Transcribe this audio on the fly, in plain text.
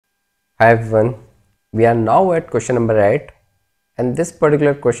Hi everyone, we are now at question number 8, and this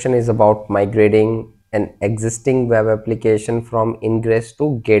particular question is about migrating an existing web application from Ingress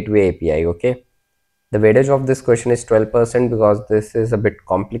to Gateway API. Okay, the weightage of this question is 12% because this is a bit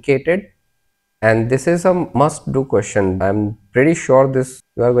complicated and this is a must do question. I'm pretty sure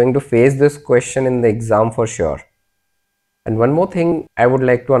you are going to face this question in the exam for sure. And one more thing I would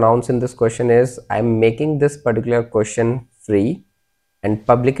like to announce in this question is I'm making this particular question free and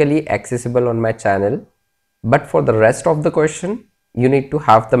publicly accessible on my channel, but for the rest of the question you need to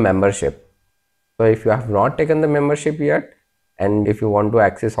have the membership. So if you have not taken the membership yet and if you want to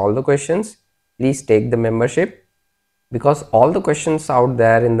access all the questions, please take the membership, because all the questions out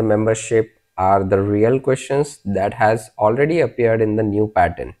there in the membership are the real questions that has already appeared in the new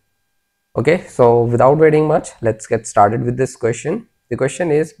pattern. Okay, so without waiting much, let's get started with this question. The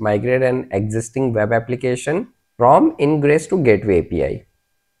question is migrate an existing web application from Ingress to Gateway API,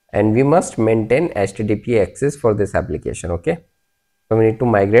 and we must maintain HTTP access for this application. Okay, so we need to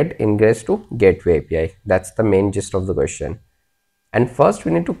migrate Ingress to Gateway API. That's the main gist of the question. And first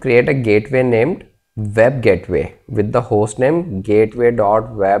we need to create a gateway named web gateway with the host name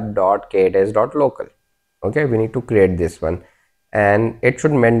gateway.web.kts.local. Okay, we need to create this one, and it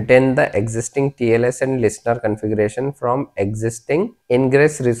should maintain the existing TLS and listener configuration from existing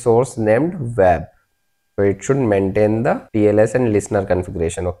Ingress resource named web. So it should maintain the TLS and listener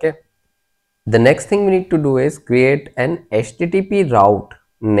configuration. Okay, the next thing we need to do is create an HTTP route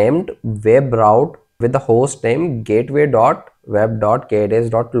named web route with the host name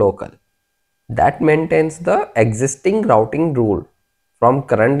gateway.web.kts.local that maintains the existing routing rule from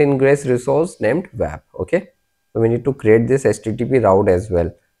current Ingress resource named web. Okay, so we need to create this HTTP route as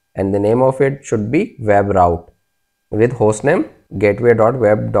well, and the name of it should be web route with hostname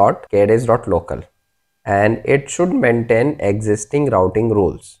gateway.web.kts.local, and it should maintain existing routing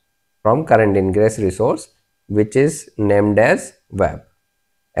rules from current Ingress resource which is named as web.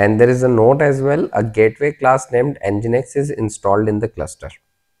 And there is a note as well, a gateway class named Nginx is installed in the cluster.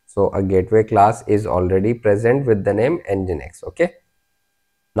 So a gateway class is already present with the name Nginx. Okay,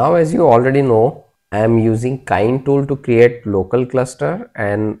 now as you already know, I am using Kind tool to create local cluster,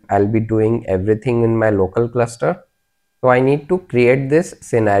 and I'll be doing everything in my local cluster. So I need to create this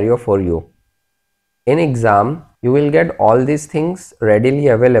scenario for you. In exam you will get all these things readily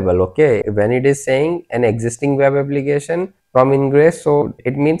available. Okay, when it is saying an existing web application from Ingress, so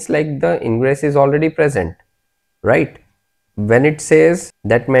it means like the Ingress is already present, right? When it says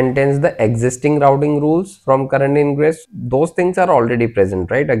that maintains the existing routing rules from current Ingress, those things are already present,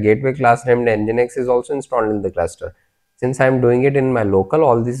 right? A gateway class named Nginx is also installed in the cluster. Since I am doing it in my local,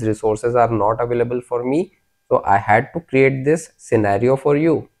 all these resources are not available for me, so I had to create this scenario for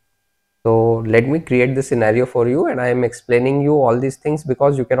you. So let me create the scenario for you, and I am explaining you all these things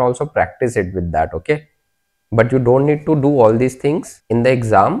because you can also practice it with that. Okay, but you don't need to do all these things in the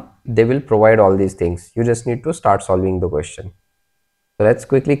exam. They will provide all these things. You just need to start solving the question. So let's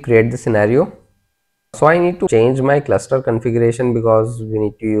quickly create the scenario. So I need to change my cluster configuration because we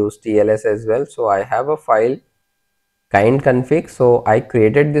need to use TLS as well. So I have a file kind config. So I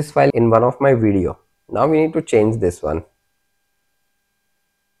created this file in one of my video. Now we need to change this one.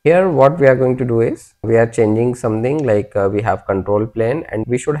 Here what we are going to do is we are changing something like we have control plane and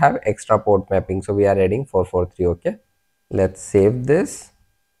we should have extra port mapping. So we are adding 443. Okay, let's save this,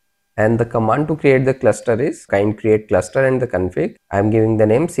 and the command to create the cluster is kind create cluster, and the config I am giving the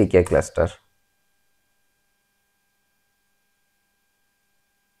name CKA cluster.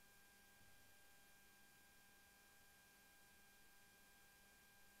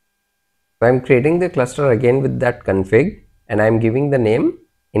 So I am creating the cluster again with that config, and I am giving the name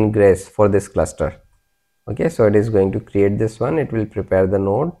Ingress for this cluster. Okay, so it is going to create this one. It will prepare the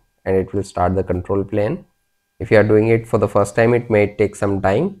node and it will start the control plane. If you are doing it for the first time, it may take some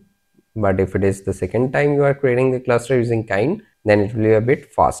time, but if it is the second time you are creating the cluster using kind, then it will be a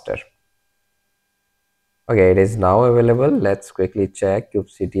bit faster. Okay, it is now available. Let's quickly check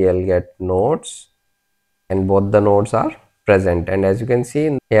kubectl get nodes, and both the nodes are present, and as you can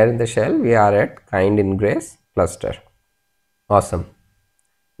see here in the shell we are at kind Ingress cluster. Awesome.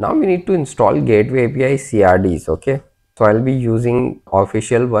 Now we need to install Gateway API CRDs. Okay, so I'll be using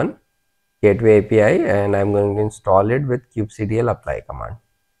official one, Gateway API, and I'm going to install it with kubectl apply command.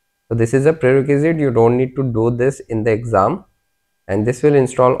 So this is a prerequisite. You don't need to do this in the exam, and this will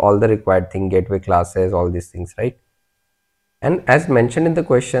install all the required thing, gateway classes, all these things, right? And as mentioned in the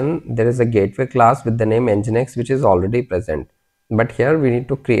question, there is a gateway class with the name Nginx which is already present, but here we need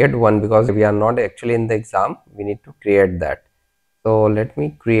to create one because we are not actually in the exam. We need to create that. So let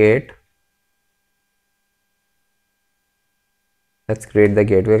me create Let's create the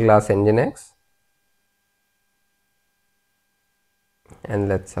gateway class nginx and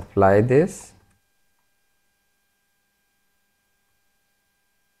let's apply this.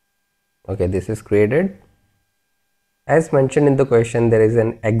 Okay, this is created. As mentioned in the question, there is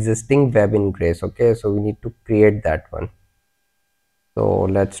an existing web ingress. Okay, so we need to create that one. So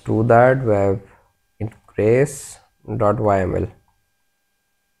let's do that. Web ingress.yml.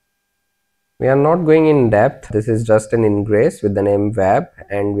 We are not going in depth. This is just an ingress with the name web,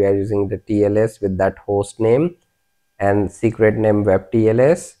 and we are using the TLS with that host name and secret name web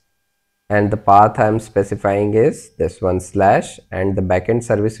TLS, and the path I am specifying is this one slash, and the backend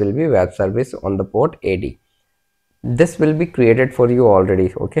service will be web service on the port 80. This will be created for you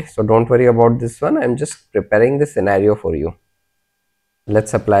already. Okay, so don't worry about this one. I'm just preparing the scenario for you.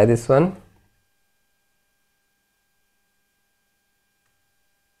 Let's apply this one.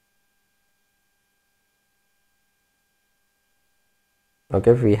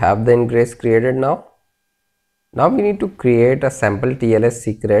 Okay, we have the ingress created now. Now we need to create a sample TLS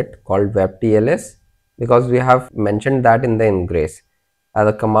secret called web TLS, because we have mentioned that in the ingress.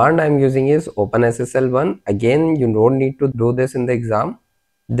 The command I'm using is OpenSSL1. Again, you don't need to do this in the exam.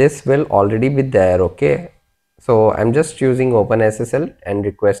 This will already be there. Okay, so I'm just using OpenSSL and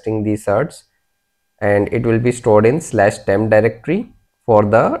requesting the certs, and it will be stored in /temp directory for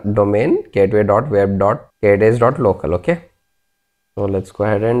the domain gateway.web.kdays.local. Okay, so let's go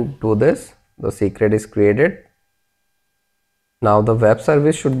ahead and do this. The secret is created. Now the web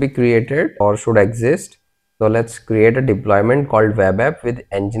service should be created or should exist. So let's create a deployment called web app with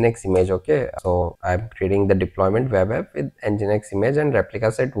nginx image. Okay, so I'm creating the deployment web app with nginx image and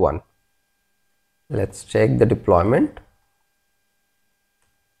replica set 1. Let's check the deployment.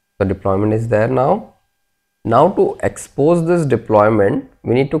 The deployment is there now. Now to expose this deployment,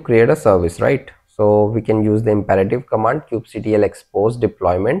 we need to create a service, right? So we can use the imperative command kubectl expose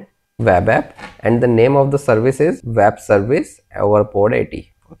deployment web app, and the name of the service is web service over port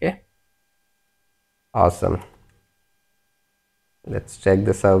 80. Okay, awesome. Let's check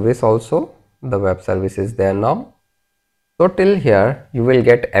the service also. The web service is there now. So till here you will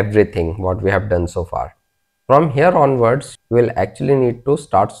get everything what we have done so far. From here onwards you will actually need to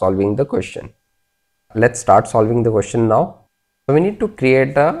start solving the question. Let's start solving the question now. So we need to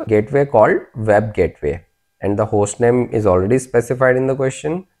create a gateway called web gateway, and the host name is already specified in the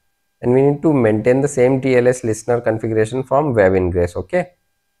question, and we need to maintain the same TLS listener configuration from web ingress. Okay,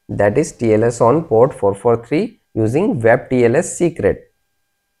 that is TLS on port 443 using web TLS secret.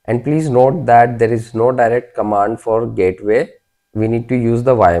 And please note that there is no direct command for gateway. We need to use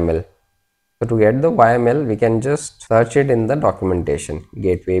the YML. So to get the YML, we can just search it in the documentation,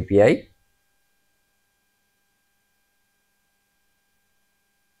 gateway API.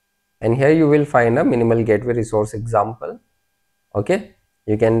 And here you will find a minimal gateway resource example. Okay,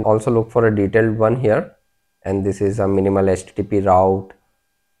 you can also look for a detailed one here, and this is a minimal HTTP route.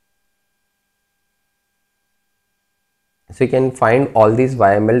 So you can find all these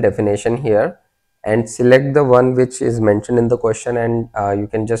YML definition here and select the one which is mentioned in the question, and you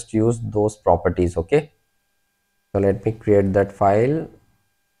can just use those properties. Okay, so let me create that file,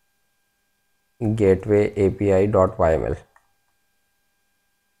 gateway api.yml.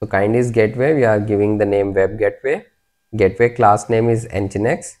 So kind is gateway, we are giving the name web gateway. Gateway class name is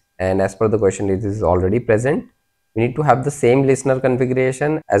nginx, and as per the question it is already present. We need to have the same listener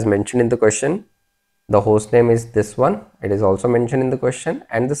configuration as mentioned in the question. The host name is this one, it is also mentioned in the question,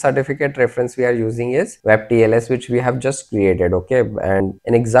 and the certificate reference we are using is web TLS, which we have just created. Okay, and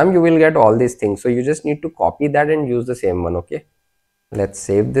in exam you will get all these things, so you just need to copy that and use the same one. Okay, let's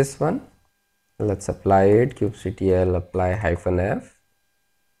save this one. Let's apply it, kubectl apply -f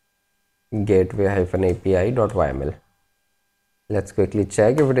gateway-api.yml. Let's quickly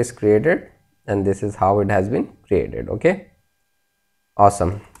check if it is created, and this is how it has been created. Okay,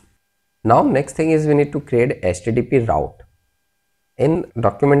 awesome. Now next thing is we need to create HTTP route. In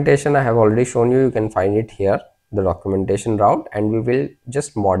documentation I have already shown you, you can find it here, the documentation route, and we will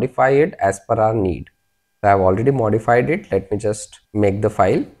just modify it as per our need. So I have already modified it. Let me just make the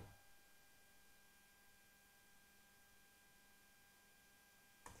file.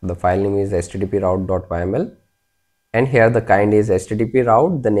 The file name is httproute.yml, and here the kind is HTTP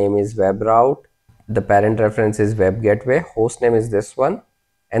route, the name is web route, the parent reference is web gateway, host name is this one,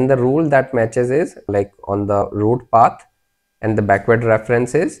 and the rule that matches is like on the root path, and the backward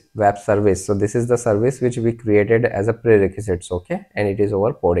reference is web service. So this is the service which we created as a prerequisites. Okay, and it is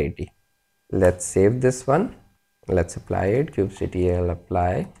over port 80. Let's save this one. Let's apply it, kubectl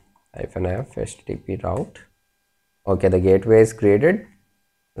apply -f http route. Okay, the gateway is created.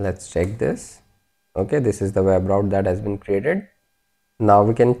 Let's check this. Okay, this is the web route that has been created. Now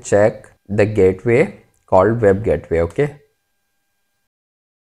we can check the gateway called web gateway. Okay.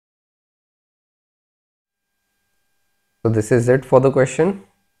 So this is it for the question.